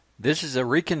This is a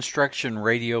Reconstruction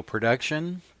Radio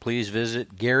production. Please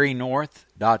visit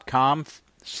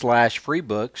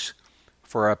GaryNorth.com/freebooks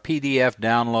for a PDF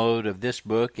download of this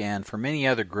book and for many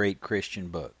other great Christian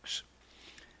books.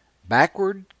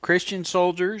 Backward Christian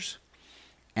Soldiers,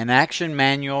 an Action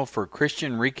Manual for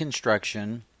Christian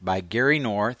Reconstruction by Gary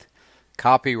North,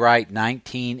 copyright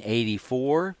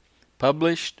 1984,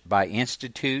 published by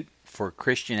Institute for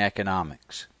Christian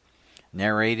Economics.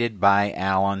 Narrated by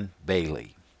Alan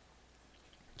Bailey.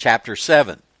 Chapter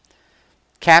 7.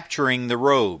 Capturing the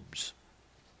Robes.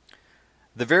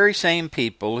 The very same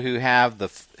people who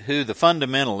the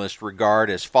fundamentalists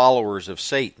regard as followers of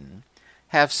Satan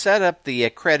have set up the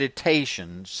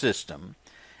accreditation system,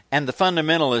 and the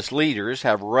fundamentalist leaders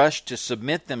have rushed to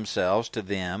submit themselves to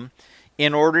them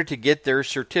in order to get their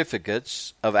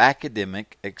certificates of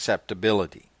academic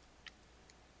acceptability.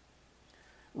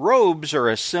 Robes are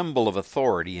a symbol of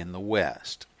authority in the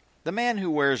West. The man who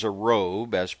wears a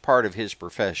robe as part of his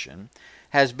profession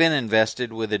has been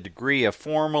invested with a degree of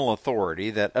formal authority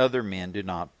that other men do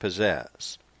not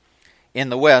possess. In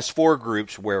the West, 4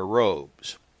 groups wear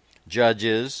robes: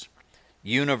 judges,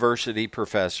 university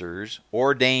professors,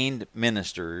 ordained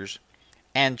ministers,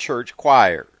 and church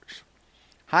choirs.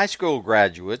 High school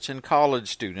graduates and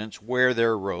college students wear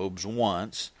their robes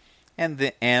once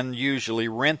and usually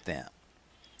rent them.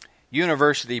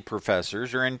 University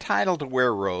professors are entitled to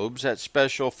wear robes at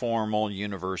special formal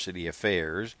university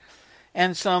affairs,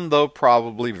 and some, though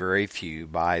probably very few,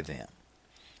 buy them.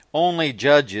 Only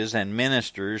judges and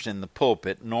ministers in the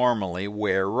pulpit normally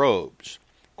wear robes.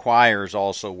 Choirs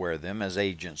also wear them as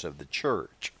agents of the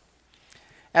church.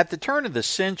 At the turn of the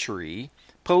century,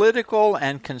 political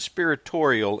and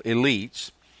conspiratorial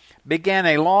elites began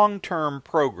a long-term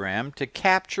program to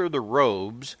capture the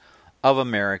robes of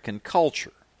American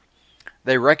culture.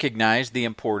 They recognized the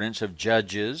importance of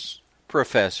judges,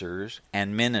 professors,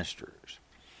 and ministers.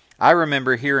 I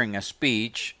remember hearing a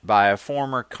speech by a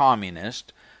former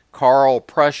communist, Karl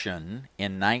Prussian,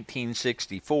 in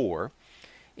 1964,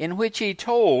 in which he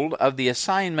told of the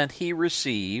assignment he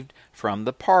received from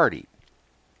the party.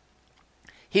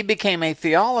 He became a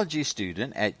theology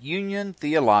student at Union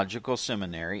Theological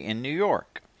Seminary in New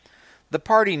York. The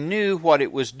party knew what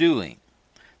it was doing.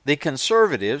 The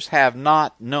conservatives have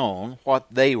not known what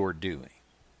they were doing.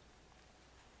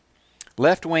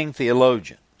 Left-wing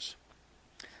theologians.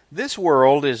 This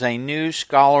World is a new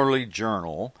scholarly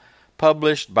journal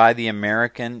published by the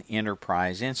American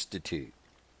Enterprise Institute.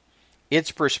 Its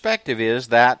perspective is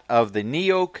that of the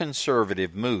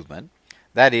neoconservative movement,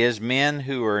 that is, men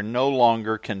who are no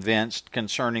longer convinced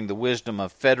concerning the wisdom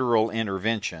of federal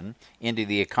intervention into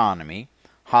the economy,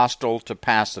 hostile to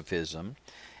pacifism,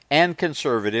 and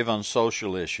conservative on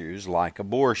social issues like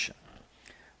abortion.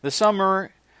 The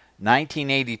summer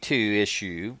 1982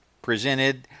 issue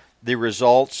presented the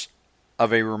results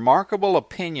of a remarkable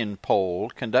opinion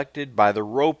poll conducted by the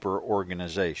Roper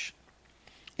Organization.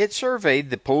 It surveyed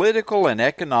the political and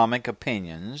economic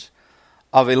opinions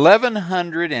of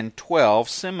 1,112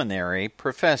 seminary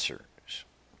professors.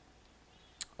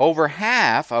 Over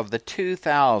half of the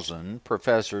 2,000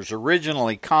 professors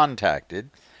originally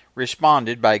contacted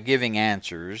responded by giving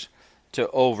answers to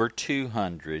over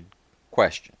 200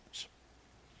 questions.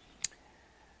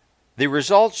 The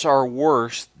results are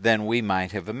worse than we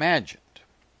might have imagined.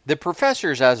 The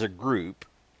professors as a group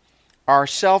are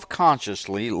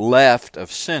self-consciously left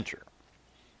of center.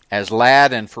 As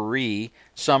Ladd and Ferree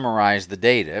summarize the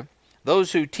data,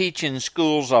 those who teach in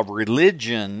schools of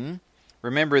religion,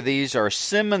 remember these are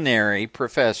seminary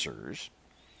professors,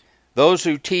 those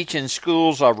who teach in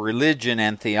schools of religion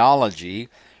and theology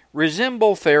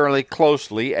resemble fairly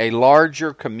closely a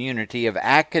larger community of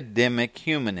academic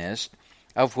humanists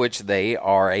of which they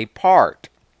are a part.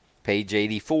 Page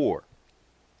 84.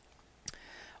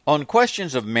 On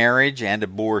questions of marriage and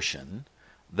abortion,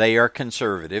 they are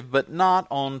conservative, but not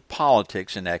on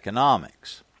politics and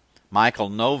economics. Michael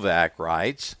Novak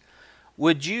writes,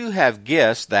 "Would you have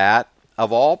guessed that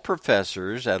of all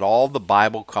professors at all the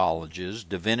Bible colleges,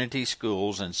 divinity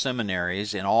schools, and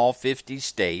seminaries in all 50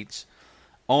 states,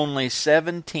 only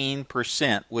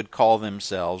 17% would call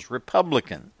themselves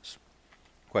Republicans?"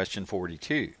 Question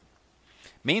 42.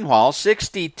 Meanwhile,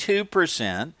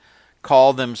 62%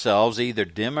 call themselves either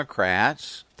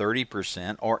Democrats,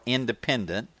 30%, or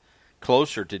independent,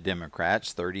 closer to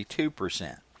Democrats,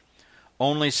 32%.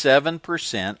 Only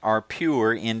 7% are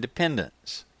pure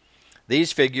independents.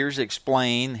 These figures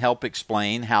help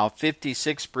explain how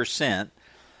 56%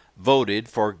 voted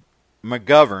for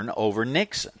McGovern over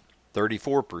Nixon,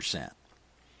 34%.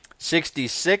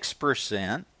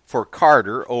 66% for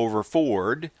Carter over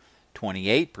Ford,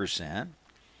 28%.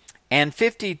 and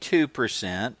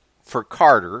 52% for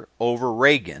Carter over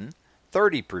Reagan,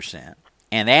 30%,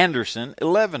 and Anderson,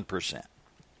 11%,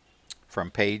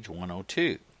 from page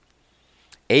 102.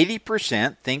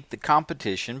 80% think the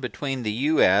competition between the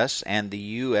U.S. and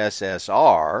the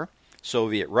USSR,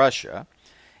 Soviet Russia,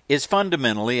 is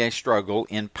fundamentally a struggle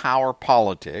in power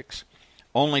politics,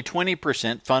 only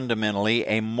 20% fundamentally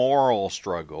a moral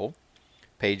struggle,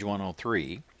 page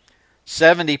 103.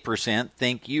 70%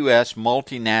 think U.S.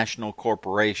 multinational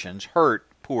corporations hurt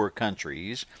poor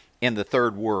countries in the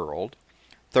third world.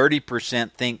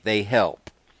 30% think they help.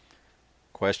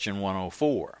 Question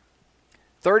 104.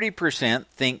 30%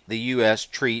 think the U.S.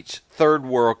 treats third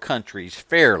world countries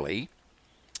fairly.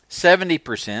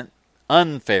 70%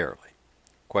 unfairly.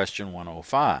 Question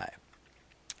 105.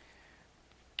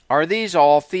 Are these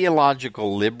all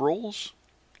theological liberals?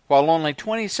 While only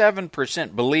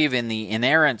 27% believe in the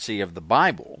inerrancy of the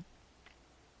Bible,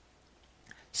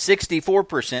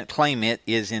 64% claim it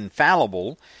is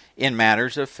infallible in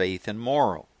matters of faith and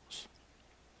morals.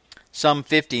 Some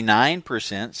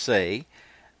 59% say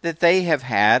that they have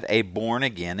had a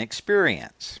born-again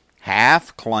experience.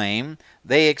 Half claim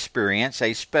they experience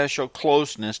a special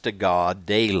closeness to God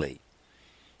daily.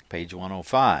 Page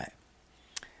 105.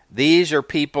 These are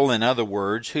people, in other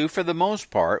words, who for the most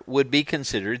part would be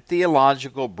considered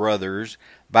theological brothers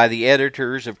by the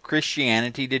editors of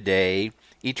Christianity Today,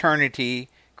 Eternity,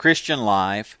 Christian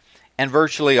Life, and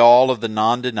virtually all of the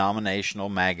non-denominational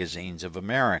magazines of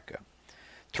America.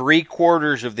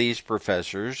 3/4 of these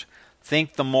professors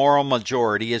think the moral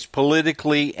majority is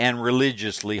politically and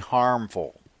religiously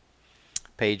harmful.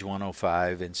 Page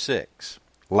 105 and 6.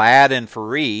 Ladd and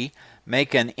Ferree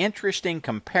make an interesting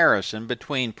comparison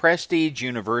between prestige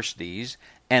universities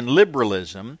and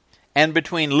liberalism, and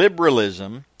between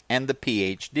liberalism and the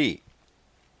PhD.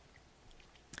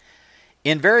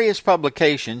 In various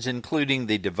publications, including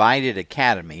The Divided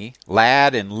Academy,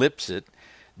 Ladd and Lipset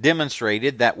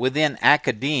demonstrated that within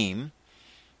academe,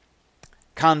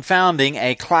 confounding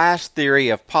a class theory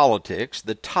of politics,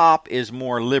 the top is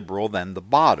more liberal than the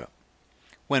bottom.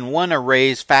 When one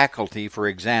arrays faculty, for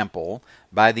example,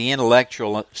 by the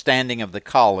intellectual standing of the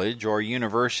college or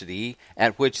university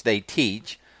at which they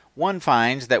teach, one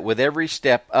finds that with every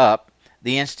step up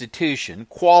the institution,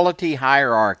 quality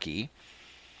hierarchy,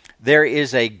 there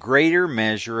is a greater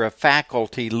measure of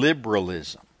faculty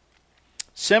liberalism.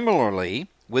 Similarly,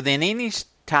 within any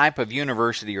type of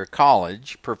university or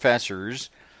college, professors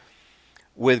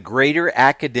with greater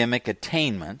academic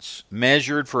attainments,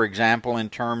 measured, for example, in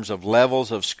terms of levels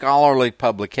of scholarly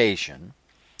publication,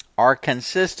 are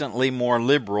consistently more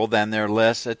liberal than their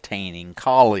less attaining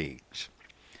colleagues.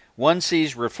 One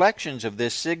sees reflections of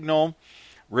this signal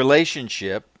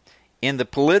relationship in the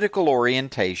political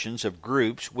orientations of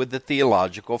groups with the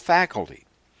theological faculty.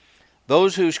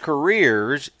 Those whose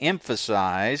career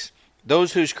emphasis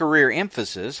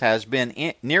has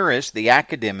been nearest the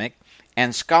academic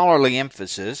and scholarly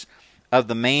emphasis of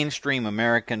the mainstream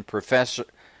American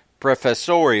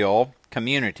professorial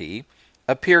community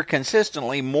appear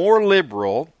consistently more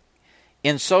liberal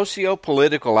in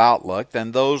socio-political outlook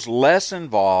than those less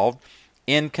involved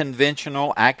in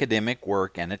conventional academic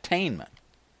work and attainment.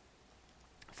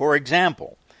 For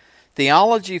example,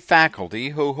 theology faculty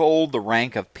who hold the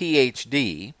rank of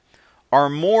PhD are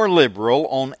more liberal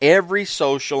on every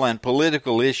social and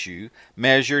political issue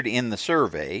measured in the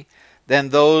survey than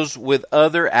those with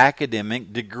other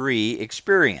academic degree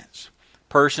experience.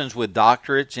 Persons with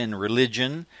doctorates in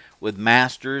religion, with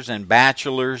master's and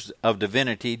bachelor's of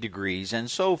divinity degrees, and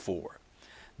so forth.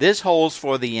 This holds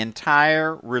for the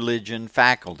entire religion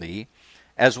faculty,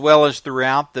 as well as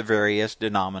throughout the various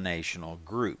denominational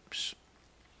groups.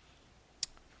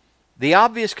 The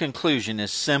obvious conclusion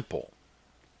is simple.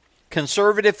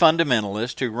 Conservative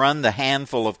fundamentalists who run the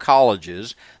handful of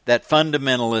colleges that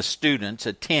fundamentalist students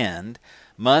attend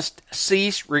must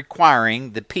cease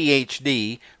requiring the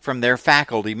PhD from their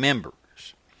faculty members.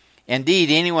 Indeed,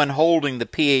 anyone holding the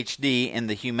PhD in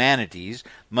the humanities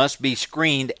must be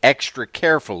screened extra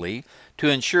carefully to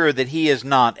ensure that he is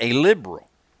not a liberal.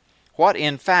 What,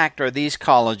 in fact, are these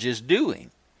colleges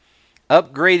doing?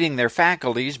 Upgrading their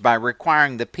faculties by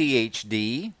requiring the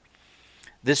PhD?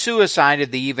 The suicide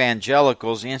of the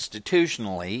evangelicals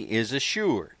institutionally is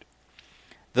assured.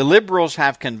 The liberals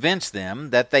have convinced them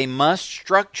that they must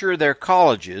structure their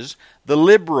colleges the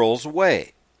liberals'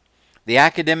 way. The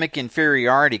academic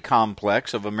inferiority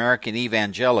complex of American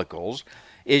evangelicals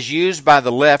is used by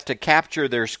the left to capture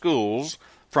their schools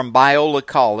from Biola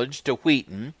College to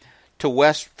Wheaton,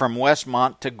 from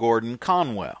Westmont to Gordon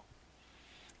Conwell.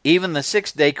 Even the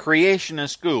six-day creationist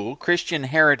school, Christian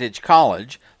Heritage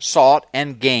College, sought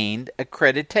and gained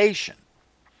accreditation.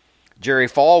 Jerry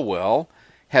Falwell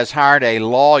has hired a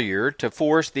lawyer to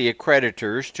force the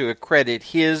accreditors to accredit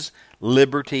his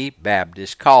Liberty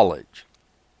Baptist College.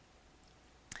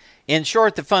 In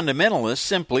short, the fundamentalists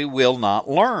simply will not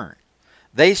learn.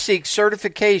 They seek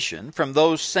certification from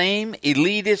those same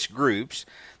elitist groups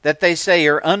that they say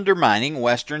are undermining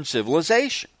Western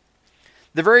civilization.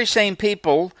 The very same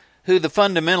people who the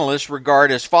fundamentalists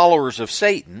regard as followers of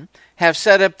Satan have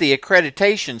set up the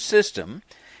accreditation system,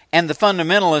 and the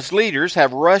fundamentalist leaders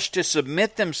have rushed to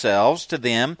submit themselves to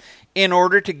them in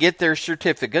order to get their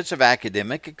certificates of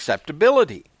academic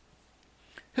acceptability.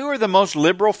 Who are the most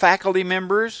liberal faculty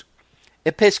members?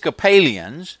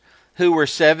 Episcopalians, who were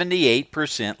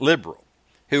 78% liberal.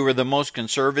 Who were the most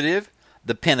conservative?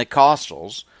 The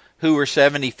Pentecostals, who were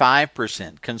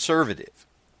 75% conservative.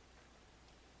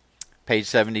 Page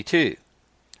 72.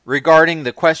 Regarding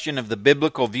the question of the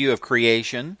biblical view of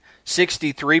creation,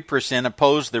 63%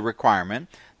 opposed the requirement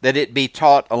that it be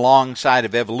taught alongside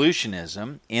of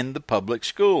evolutionism in the public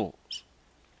schools.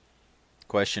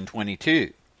 Question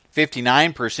 22.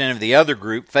 59% of the other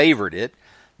group favored it,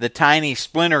 the tiny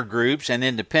splinter groups and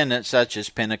independents such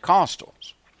as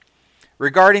Pentecostals.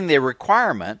 Regarding the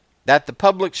requirement that the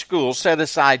public schools set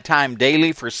aside time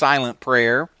daily for silent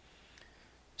prayer,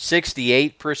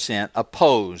 68%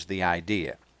 opposed the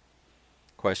idea.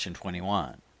 Question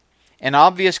 21. An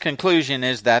obvious conclusion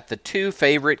is that the two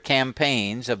favorite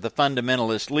campaigns of the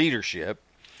fundamentalist leadership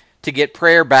to get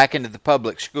prayer back into the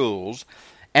public schools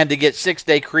and to get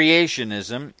six-day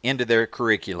creationism into their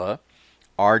curricula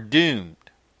are doomed.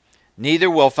 Neither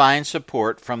will find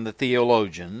support from the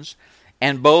theologians,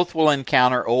 and both will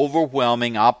encounter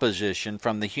overwhelming opposition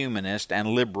from the humanist and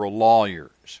liberal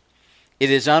lawyers. It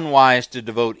is unwise to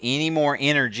devote any more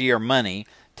energy or money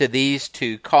to these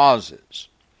two causes.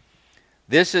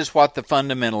 This is what the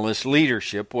fundamentalist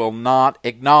leadership will not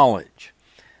acknowledge.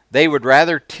 They would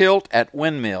rather tilt at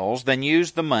windmills than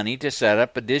use the money to set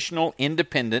up additional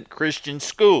independent Christian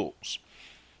schools,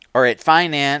 or to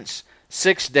finance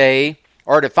six-day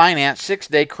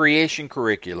creation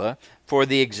curricula for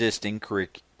the existing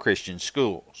Christian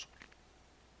schools.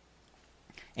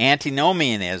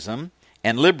 Antinomianism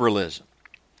and liberalism.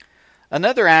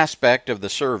 Another aspect of the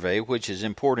survey which is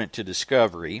important to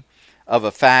discovery of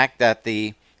a fact that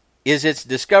its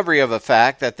discovery of a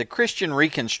fact that the Christian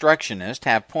Reconstructionists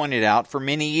have pointed out for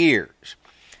many years,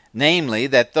 namely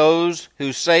that those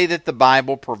who say that the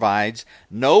Bible provides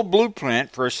no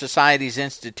blueprint for society's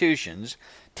institutions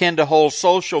tend to hold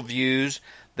social views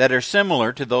that are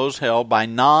similar to those held by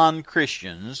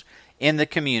non-Christians in the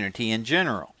community in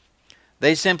general.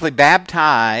 They simply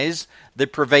baptize the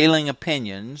prevailing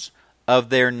opinions of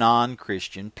their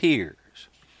non-Christian peers.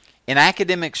 In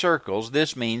academic circles,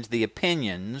 this means the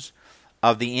opinions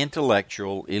of the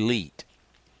intellectual elite.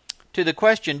 To the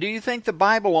question, do you think the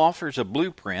Bible offers a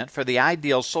blueprint for the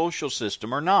ideal social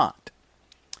system or not?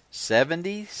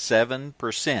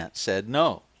 77% said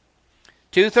no.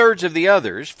 Two-thirds of the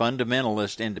others,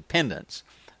 fundamentalist independents,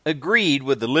 agreed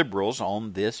with the liberals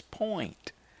on this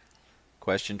point.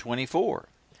 Question 24.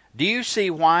 Do you see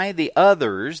why the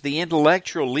others, the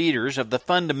intellectual leaders of the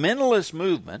fundamentalist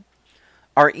movement,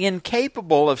 are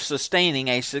incapable of sustaining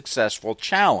a successful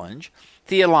challenge,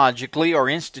 theologically or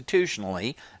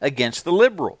institutionally, against the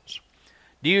liberals?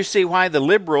 Do you see why the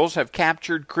liberals have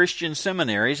captured Christian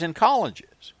seminaries and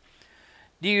colleges?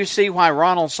 Do you see why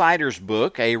Ronald Sider's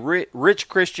book, A Rich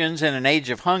Christians in an Age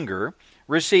of Hunger,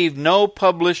 received no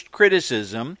published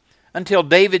criticism until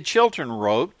David Chilton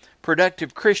wrote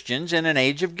Productive Christians in an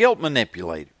Age of Guilt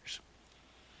Manipulators?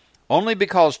 Only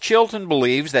because Chilton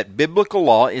believes that biblical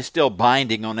law is still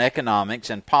binding on economics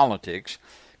and politics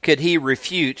could he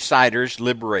refute Sider's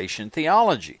liberation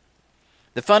theology.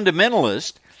 The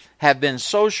fundamentalists have been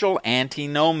social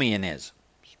antinomianism.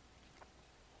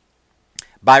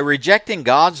 By rejecting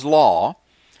God's law,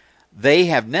 they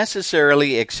have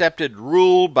necessarily accepted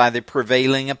rule by the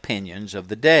prevailing opinions of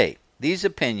the day. These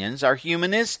opinions are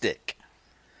humanistic.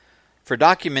 For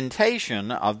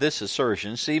documentation of this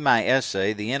assertion, see my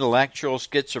essay, The Intellectual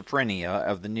Schizophrenia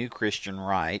of the New Christian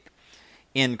Right,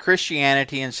 in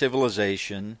Christianity and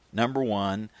Civilization, number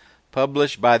 1,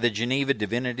 published by the Geneva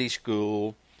Divinity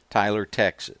School, Tyler,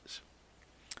 Texas.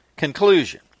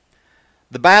 Conclusion.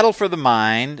 The battle for the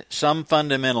mind, some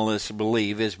fundamentalists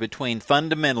believe, is between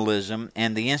fundamentalism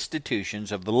and the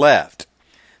institutions of the left.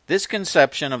 This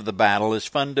conception of the battle is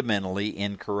fundamentally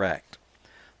incorrect.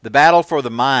 The battle for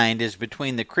the mind is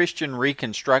between the Christian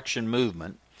Reconstruction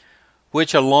movement,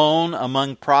 which alone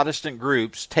among Protestant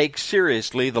groups takes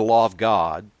seriously the law of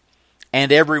God,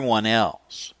 and everyone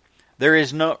else. There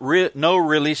is no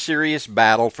really serious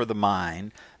battle for the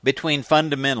mind between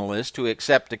fundamentalists who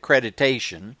accept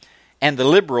accreditation and the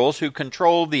liberals who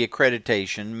control the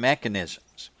accreditation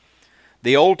mechanisms.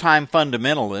 The old-time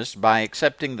fundamentalists, by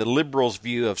accepting the liberals'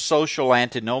 view of social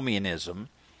antinomianism,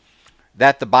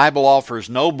 that the Bible offers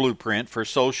no blueprint for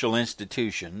social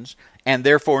institutions and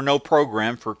therefore no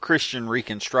program for Christian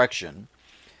reconstruction,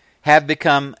 have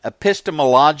become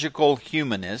epistemological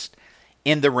humanists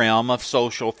in the realm of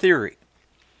social theory.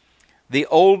 The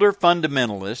older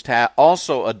fundamentalists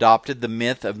also adopted the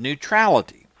myth of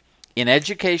neutrality in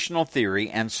educational theory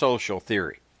and social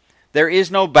theory. There is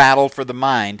no battle for the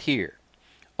mind here,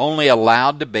 only a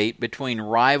loud debate between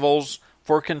rivals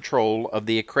for control of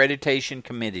the accreditation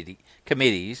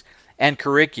committees and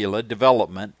curricula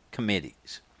development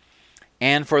committees.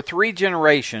 And for 3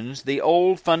 generations, the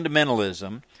old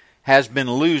fundamentalism has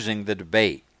been losing the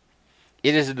debate.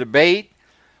 It is a debate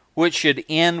which should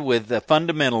end with the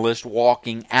fundamentalists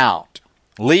walking out,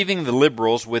 leaving the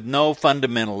liberals with no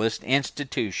fundamentalist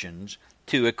institutions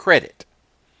to accredit.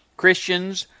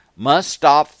 Christians must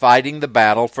stop fighting the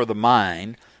battle for the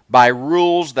mind by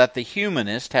rules that the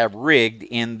humanists have rigged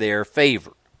in their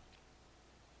favor.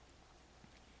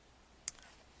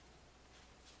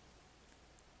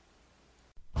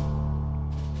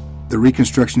 The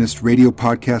Reconstructionist Radio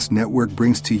Podcast Network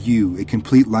brings to you a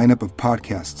complete lineup of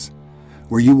podcasts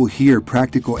where you will hear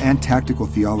practical and tactical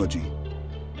theology.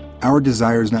 Our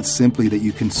desire is not simply that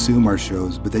you consume our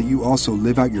shows, but that you also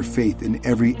live out your faith in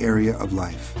every area of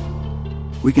life.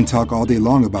 We can talk all day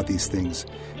long about these things,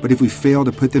 but if we fail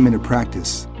to put them into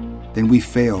practice, then we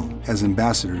fail as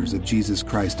ambassadors of Jesus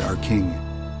Christ, our King.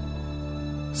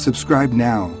 Subscribe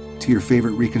now to your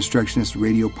favorite Reconstructionist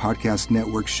Radio Podcast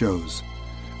Network shows,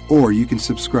 or you can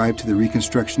subscribe to the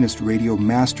Reconstructionist Radio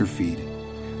Master Feed,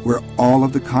 where all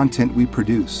of the content we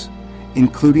produce,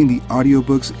 including the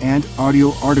audiobooks and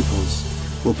audio articles,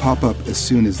 will pop up as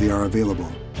soon as they are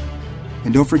available.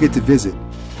 And don't forget to visit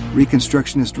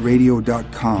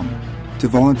ReconstructionistRadio.com to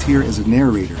volunteer as a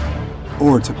narrator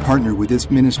or to partner with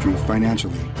this ministry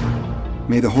financially.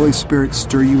 May the Holy Spirit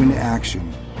stir you into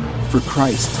action for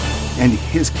Christ and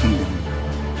His kingdom.